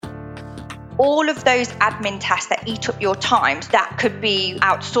all of those admin tasks that eat up your time, that could be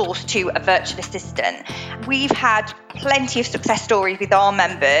outsourced to a virtual assistant. We've had plenty of success stories with our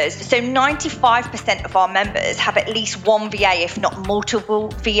members. So 95% of our members have at least one VA, if not multiple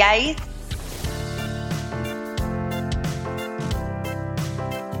VAs.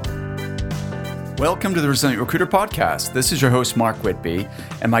 Welcome to the Resilient Recruiter Podcast. This is your host, Mark Whitby,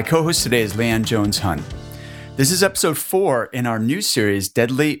 and my co-host today is Leanne Jones-Hunt. This is episode 4 in our new series,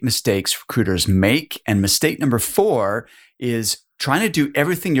 Deadly Mistakes Recruiters Make. And mistake number 4 is trying to do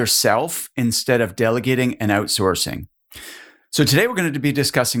everything yourself instead of delegating and outsourcing. So today we're going to be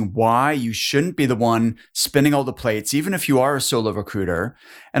discussing why you shouldn't be the one spinning all the plates, even if you are a solo recruiter,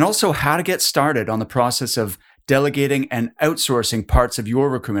 and also how to get started on the process of delegating and outsourcing parts of your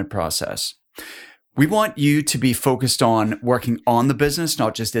recruitment process. We want you to be focused on working on the business,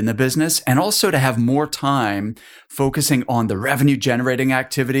 not just in the business, and also to have more time focusing on the revenue generating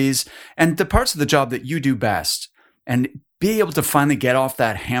activities and the parts of the job that you do best, and be able to finally get off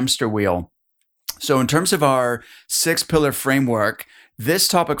that hamster wheel. So in terms of our 6-pillar framework, this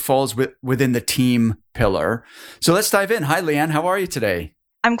topic falls within the team pillar. So let's dive in. Hi, Leanne. How are you today?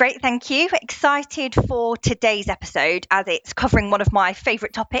 I'm great, thank you. Excited for today's episode as it's covering one of my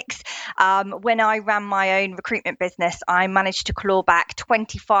favourite topics. When I ran my own recruitment business, I managed to claw back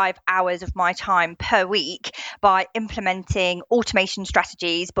 25 hours of my time per week by implementing automation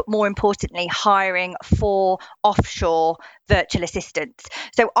strategies, but more importantly, hiring 4 offshore virtual assistants.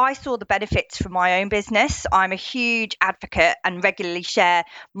 So I saw the benefits from my own business. I'm a huge advocate and regularly share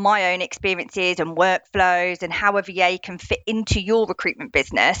my own experiences and workflows and how a VA can fit into your recruitment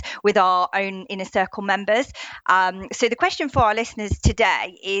business with our own inner circle members. So the question for our listeners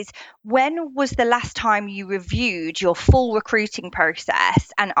today is, when was the last time you reviewed your full recruiting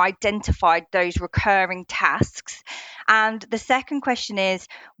process and identified those recurring tasks? And the second question is,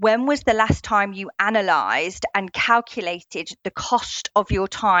 when was the last time you analysed and calculated the cost of your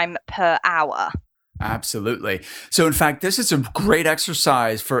time per hour? Absolutely. So in fact, this is a great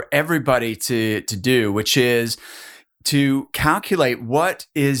exercise for everybody to do, which is to calculate what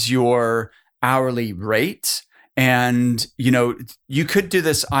is your hourly rate. And, you could do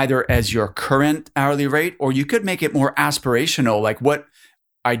this either as your current hourly rate, or you could make it more aspirational, like what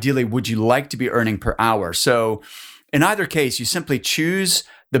ideally would you like to be earning per hour? So in either case, you simply choose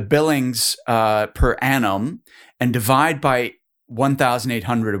the billings per annum and divide by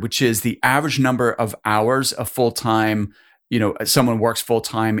 1,800, which is the average number of hours of full-time, someone works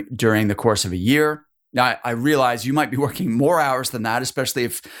full-time during the course of a year. Now, I realize you might be working more hours than that, especially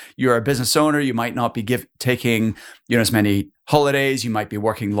if you're a business owner. You might not be taking as many holidays. You might be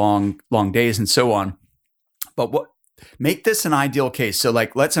working long days and so on. But make this an ideal case. So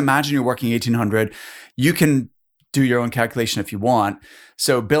let's imagine you're working 1,800. You can do your own calculation if you want.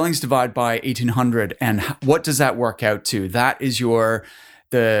 So billings divided by 1,800. And what does that work out to? That is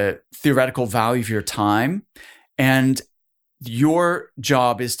the theoretical value of your time. And your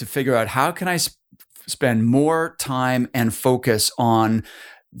job is to figure out, how can I spend more time and focus on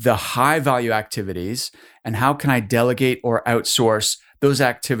the high value activities, and how can I delegate or outsource those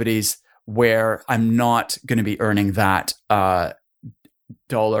activities where I'm not going to be earning that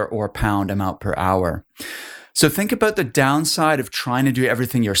dollar or pound amount per hour. So think about the downside of trying to do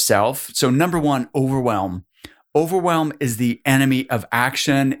everything yourself. So number 1, overwhelm. Overwhelm is the enemy of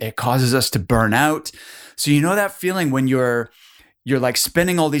action. It causes us to burn out. So that feeling when you're like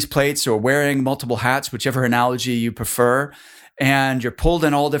spinning all these plates or wearing multiple hats, whichever analogy you prefer, and you're pulled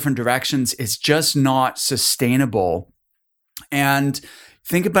in all different directions. It's just not sustainable. And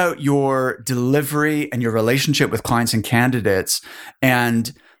think about your delivery and your relationship with clients and candidates,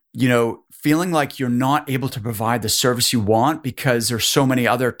 and feeling like you're not able to provide the service you want because there's so many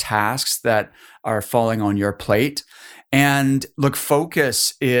other tasks that are falling on your plate. And look,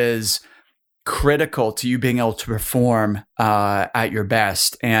 focus is critical to you being able to perform at your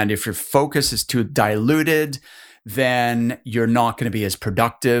best. And if your focus is too diluted, then you're not going to be as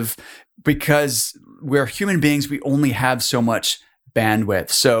productive, because we're human beings. We only have so much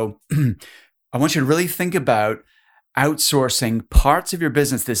bandwidth. So I want you to really think about outsourcing parts of your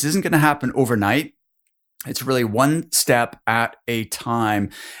business. This isn't going to happen overnight. It's really one step at a time.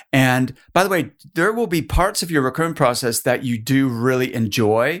 And by the way, there will be parts of your recruitment process that you do really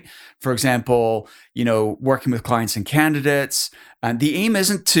enjoy. For example, working with clients and candidates. And the aim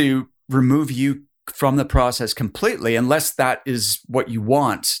isn't to remove you from the process completely, unless that is what you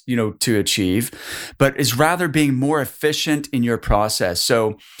want, to achieve, but is rather being more efficient in your process.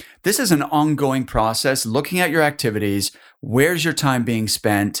 So this is an ongoing process, looking at your activities, where's your time being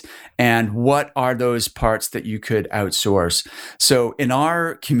spent, and what are those parts that you could outsource. So in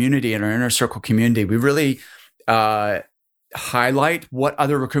our community, in our inner circle community, we really highlight what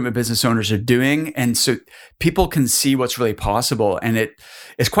other recruitment business owners are doing. And so people can see what's really possible. And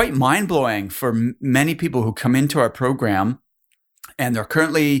it's quite mind-blowing for many people who come into our program and they're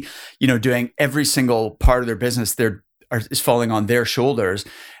currently, doing every single part of their business is falling on their shoulders.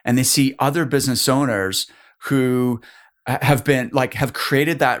 And they see other business owners who have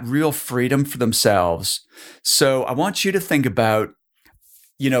created that real freedom for themselves. So I want you to think about,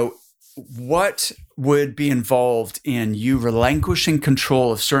 what would be involved in you relinquishing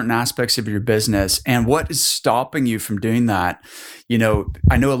control of certain aspects of your business, and what is stopping you from doing that? I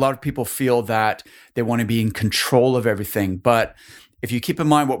know a lot of people feel that they want to be in control of everything, but if you keep in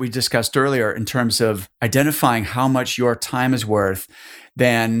mind what we discussed earlier in terms of identifying how much your time is worth,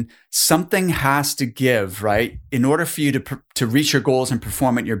 then something has to give, right? In order for you to reach your goals and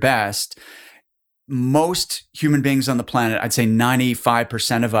perform at your best. Most human beings on the planet, I'd say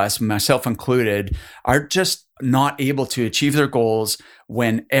 95% of us, myself included, are just not able to achieve their goals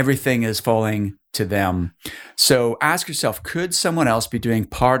when everything is falling to them. So ask yourself, could someone else be doing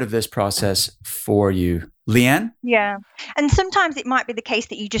part of this process for you? Leanne? Yeah. And sometimes it might be the case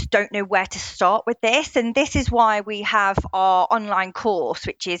that you just don't know where to start with this. And this is why we have our online course,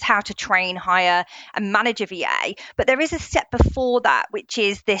 which is how to train, hire, and manage a VA. But there is a step before that, which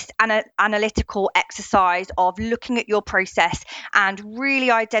is this analytical exercise of looking at your process and really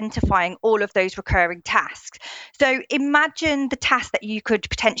identifying all of those recurring tasks. So imagine the task that you could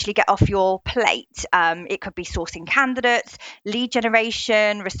potentially get off your plate. It could be sourcing candidates, lead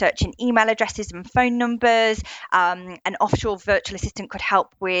generation, researching email addresses and phone numbers. An offshore virtual assistant could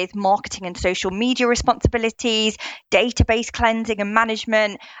help with marketing and social media responsibilities, database cleansing and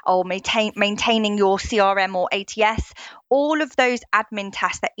management, or maintaining your CRM or ATS. All of those admin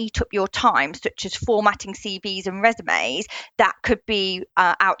tasks that eat up your time, such as formatting CVs and resumes, that could be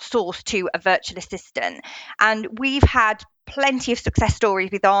outsourced to a virtual assistant. And we've had plenty of success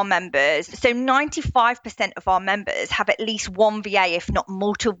stories with our members. So 95% of our members have at least one VA, if not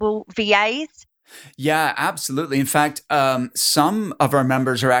multiple VAs. Yeah, absolutely. In fact, some of our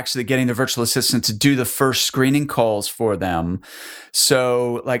members are actually getting the virtual assistant to do the first screening calls for them.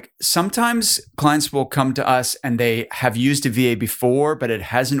 So sometimes clients will come to us and they have used a VA before, but it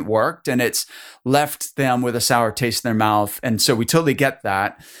hasn't worked and it's left them with a sour taste in their mouth. And so we totally get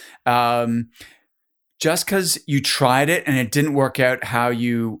that. Just because you tried it and it didn't work out how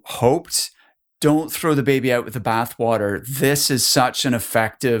you hoped, don't throw the baby out with the bathwater. This is such an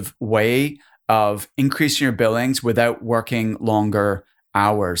effective way of increasing your billings without working longer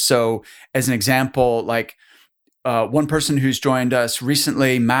hours. So as an example, one person who's joined us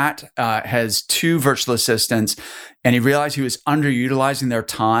recently, Matt, has 2 virtual assistants, and he realized he was underutilizing their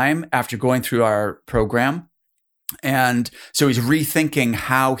time after going through our program. And so he's rethinking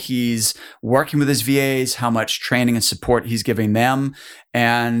how he's working with his VAs, how much training and support he's giving them.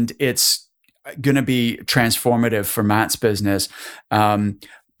 And it's going to be transformative for Matt's business.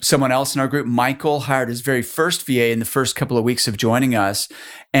 Someone else in our group, Michael, hired his very first VA in the first couple of weeks of joining us.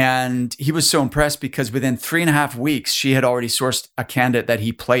 And he was so impressed because within 3.5 weeks, she had already sourced a candidate that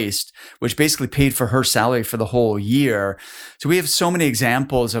he placed, which basically paid for her salary for the whole year. So we have so many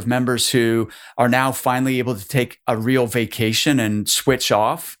examples of members who are now finally able to take a real vacation and switch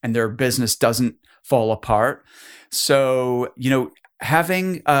off, and their business doesn't fall apart. So,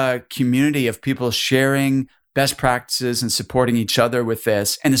 having a community of people sharing best practices and supporting each other with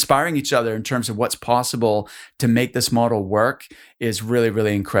this and inspiring each other in terms of what's possible to make this model work is really,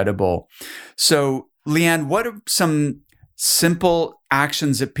 really incredible. So, Leanne, what are some simple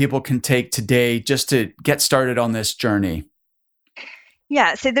actions that people can take today just to get started on this journey?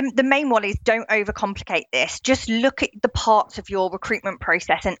 Yeah, so the main one is don't overcomplicate this. Just look at the parts of your recruitment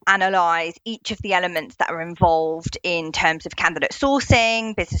process and analyze each of the elements that are involved in terms of candidate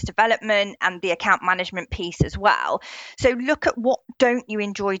sourcing, business development, and the account management piece as well. So look at what don't you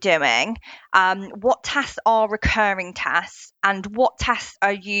enjoy doing, what tasks are recurring tasks, and what tasks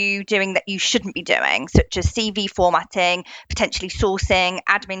are you doing that you shouldn't be doing, such as CV formatting, potentially sourcing,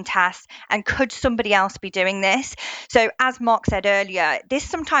 admin tasks, and could somebody else be doing this? So as Mark said earlier, this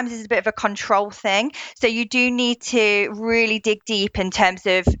sometimes is a bit of a control thing. So you do need to really dig deep in terms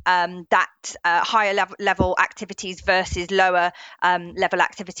of that higher level activities versus lower level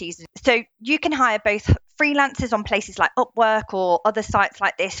activities. So you can hire both freelancers on places like Upwork or other sites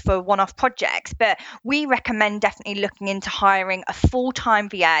like this for one-off projects, but we recommend definitely looking into hiring a full-time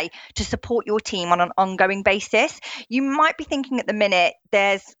VA to support your team on an ongoing basis. You might be thinking at the minute,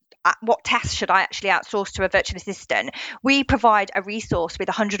 what tasks should I actually outsource to a virtual assistant? We provide a resource with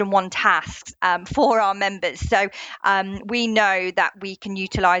 101 tasks for our members. So we know that we can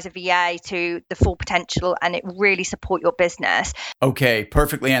utilize a VA to the full potential and it really support your business. Okay,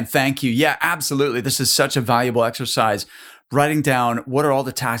 perfect, Leanne. Thank you. Yeah, absolutely. This is such a valuable exercise. Writing down what are all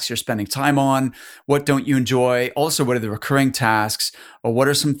the tasks you're spending time on, what don't you enjoy, also what are the recurring tasks, or what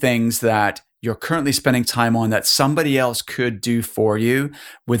are some things that you're currently spending time on that somebody else could do for you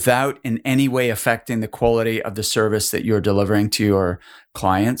without in any way affecting the quality of the service that you're delivering to your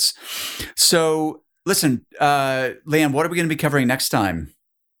clients. So listen, Leanne, what are we going to be covering next time?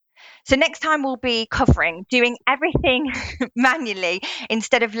 So next time we'll be covering doing everything manually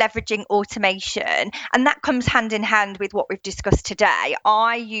instead of leveraging automation. And that comes hand in hand with what we've discussed today.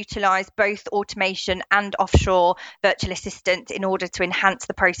 I utilize both automation and offshore virtual assistants in order to enhance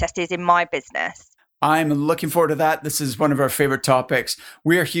the processes in my business. I'm looking forward to that. This is one of our favorite topics.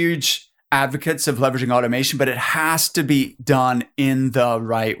 We are huge advocates of leveraging automation, but it has to be done in the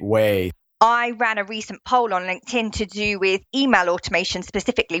right way. I ran a recent poll on LinkedIn to do with email automation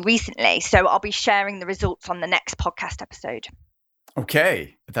specifically recently. So I'll be sharing the results on the next podcast episode.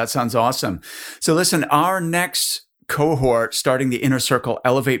 Okay, that sounds awesome. So listen, our next cohort starting the Inner Circle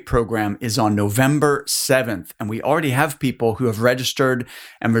Elevate program is on November 7th. And we already have people who have registered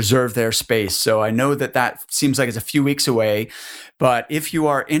and reserved their space. So I know that seems like it's a few weeks away. But if you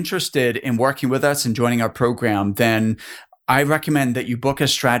are interested in working with us and joining our program, then I recommend that you book a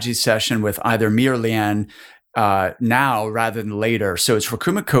strategy session with either me or Leanne now rather than later. So it's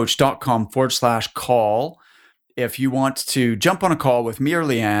recruitmentcoach.com/call. If you want to jump on a call with me or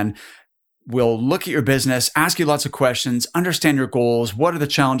Leanne, we'll look at your business, ask you lots of questions, understand your goals, what are the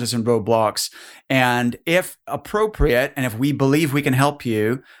challenges and roadblocks, and if appropriate, and if we believe we can help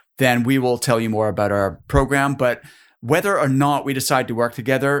you, then we will tell you more about our program. But whether or not we decide to work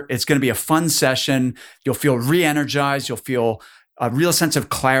together, it's going to be a fun session. You'll feel re-energized. You'll feel a real sense of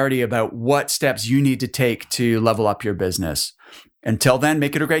clarity about what steps you need to take to level up your business. Until then,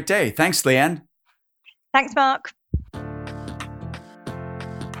 make it a great day. Thanks, Leanne. Thanks, Mark.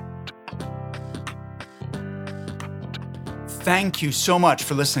 Thank you so much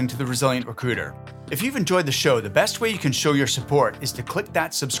for listening to The Resilient Recruiter. If you've enjoyed the show, the best way you can show your support is to click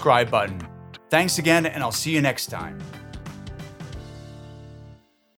that subscribe button. Thanks again, and I'll see you next time.